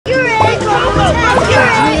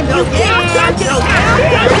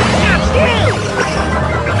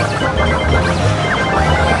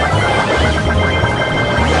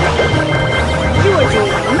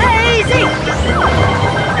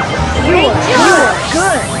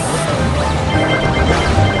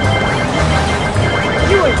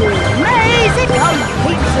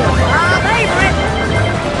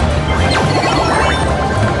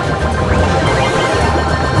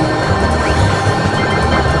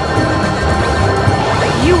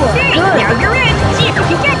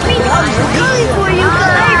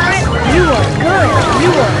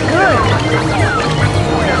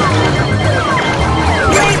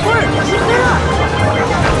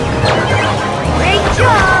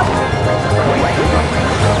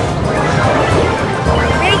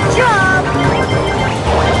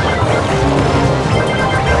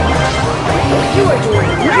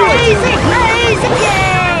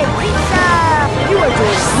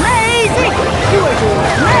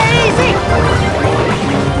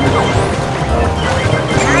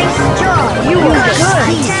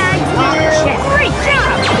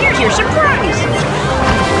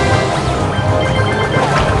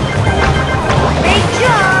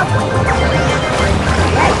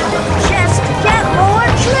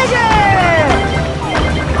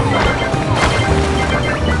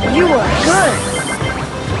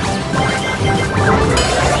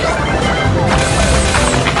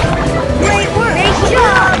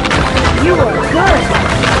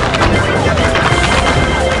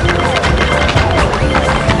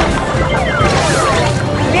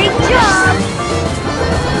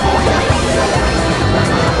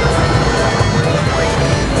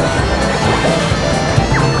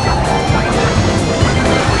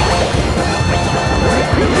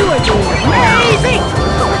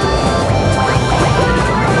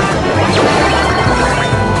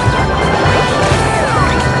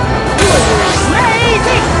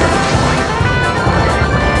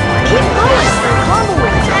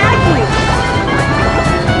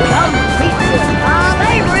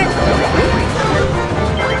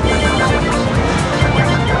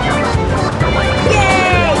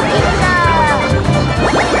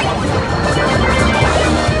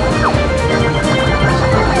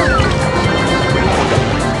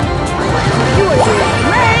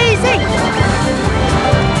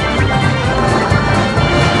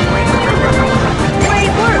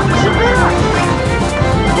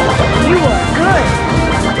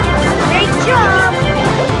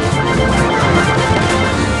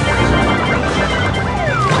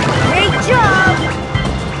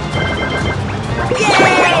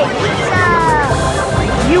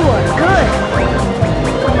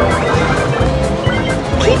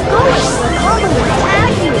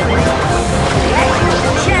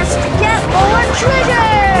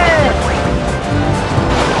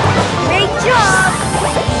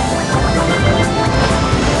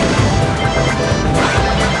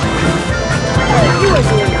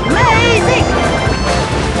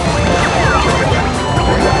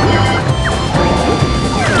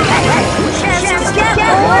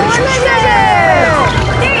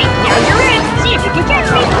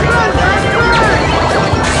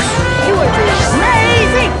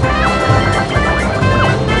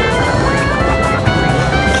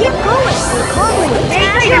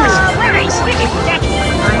job! Nice!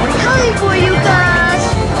 I'm coming for you, Gus!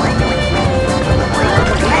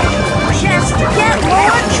 Just get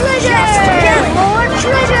more treasure! Just get more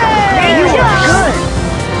treasure! Great job! Good!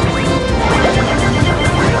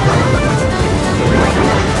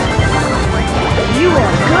 You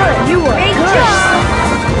are good! You are great good! Great job!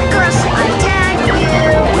 Gus, I tagged you!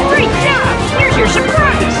 Great job! Here's your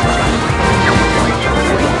surprise!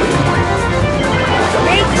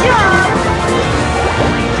 Great job!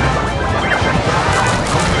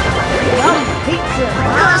 Yum pizza!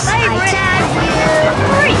 Gus, I tagged you!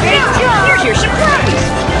 Great job! Here's your surprise!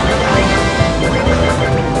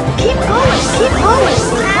 Keep going! Keep going!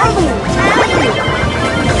 Tag you! Tag you!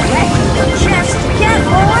 Just get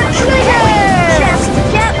more treasure! Just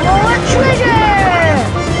get more treasure!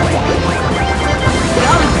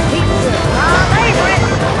 Yum pizza! My favorite!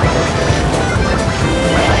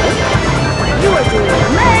 You are doing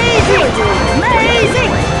amazing! You are doing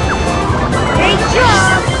amazing! Great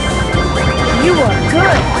job! You are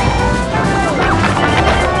good!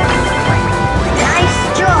 Nice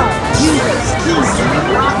job! Use those keys to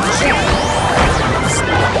unlock the check.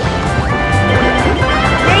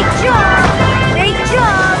 Great job! Great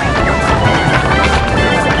job!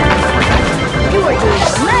 You are doing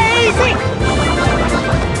amazing!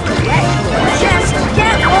 Just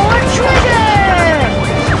get more treasure!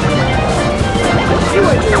 You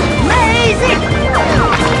are doing amazing!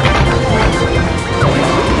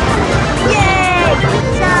 Yay!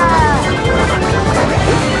 Pizza!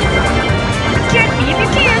 Check me if you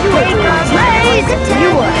can! You are doing amazing!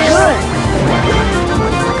 You are good!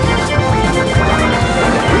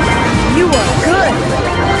 You are good!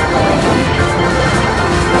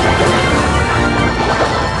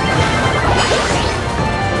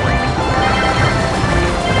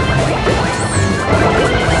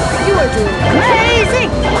 You are doing amazing!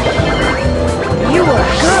 You are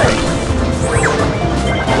good!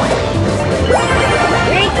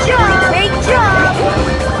 Great job! Great job!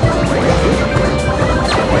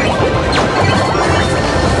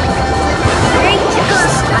 Great job!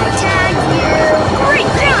 I tagged you!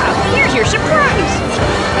 Great job! Here's your surprise!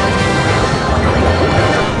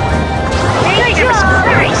 Great job!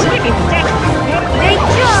 Surprise! Great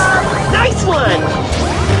job! Nice one!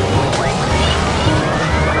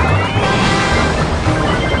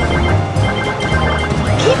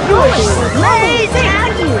 Keep going! Amazing!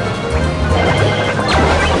 Tag you!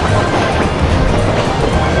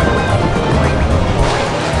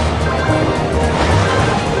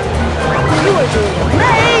 You are doing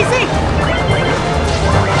amazing!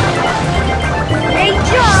 Great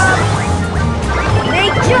job!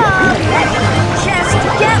 Great job! Just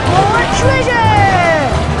get more treasure!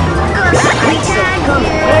 Gus, I tagged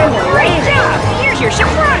you! Great job! Here's your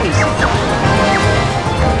surprise!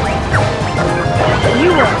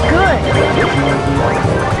 You are good!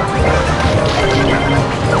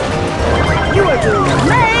 You are doing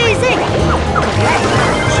amazing!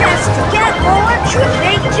 Just get more treasure!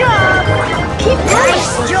 Great job! Keep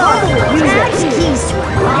nice job! Use those keys to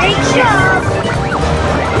unlock. Great job!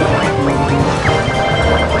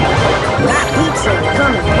 That pizza will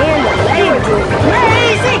come in handy later. You are doing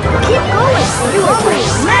amazing! Keep going! You are doing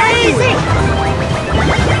amazing!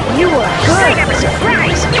 You are good! I have a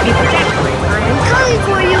surprise! I am coming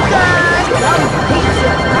for you, guys! Yum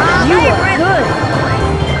pizza! You are good!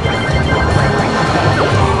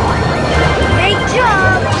 Great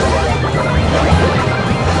job!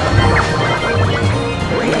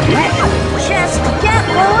 Just get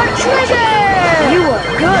more treasure! You are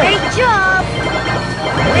good! Great job!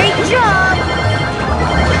 Great job!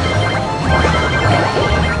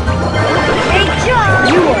 Great job!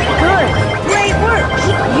 You are good! Great work!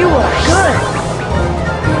 You are good!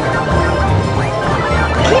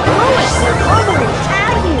 Keep going! Combo will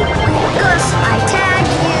tag you! Gus, I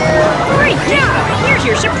tagged you! Great job! Here's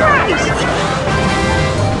your surprise!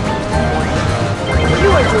 You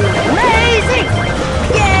are doing amazing!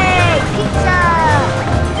 Yay! Pizza!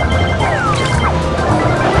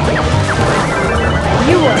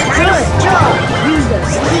 You are nice good! Job! Use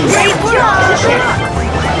those keys! Great job!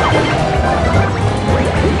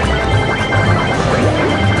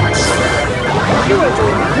 You are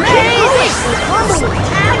doing amazing! Combo will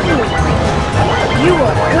tag you! You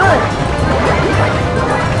are good!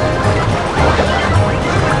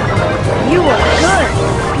 You are good!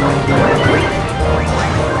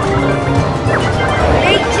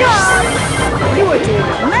 Great job! You are doing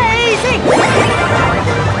amazing!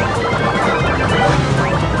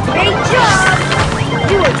 Great job!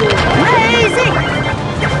 You are doing amazing!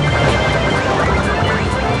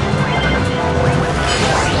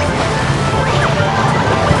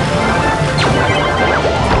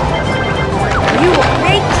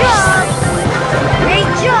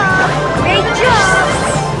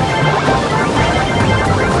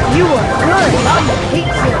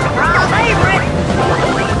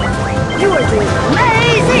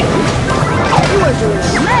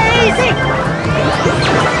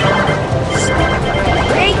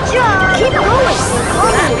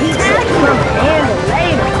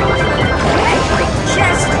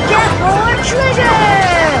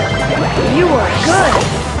 You are good.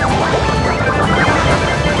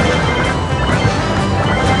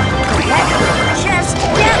 Just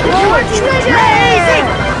get more treasure. Amazing.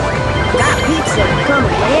 That pizza come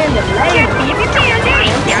a land of labor. If you can,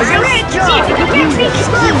 there's a red job. See if you can catch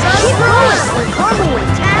me. Keep going. Combo will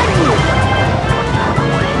tag you.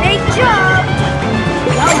 Great job.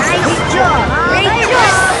 Nice job. Great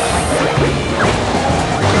job.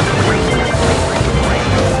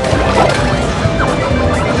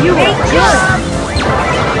 You are good.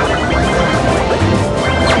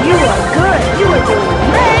 You are good. You are doing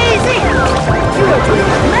amazing. You are doing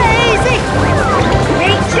amazing.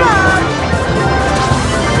 Great job.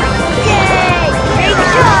 Yay! Great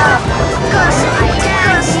job. Gus, I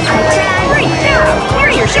tagged you.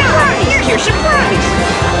 Great job. Here's your surprise.